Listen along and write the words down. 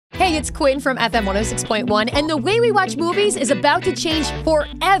Hey, it's Quinn from FM 106.1, and the way we watch movies is about to change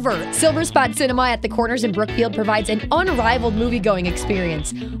forever. SilverSpot Cinema at the Corners in Brookefield provides an unrivaled movie-going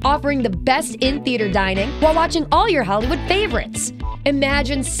experience, offering the best in-theater dining while watching all your Hollywood favorites.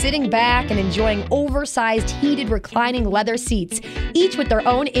 Imagine sitting back and enjoying oversized, heated, reclining leather seats, each with their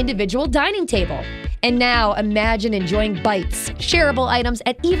own individual dining table. And now imagine enjoying bites, shareable items,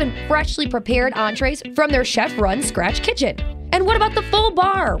 and even freshly prepared entrees from their chef-run scratch kitchen. And what about the full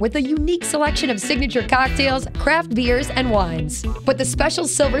bar with a unique selection of signature cocktails, craft beers, and wines? But the special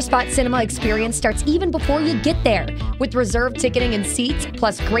SilverSpot Cinema experience starts even before you get there, with reserved ticketing and seats,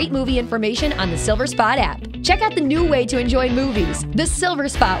 plus great movie information on the SilverSpot app. Check out the new way to enjoy movies, the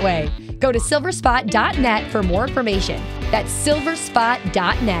SilverSpot way. Go to silverspot.net for more information. That's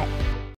silverspot.net.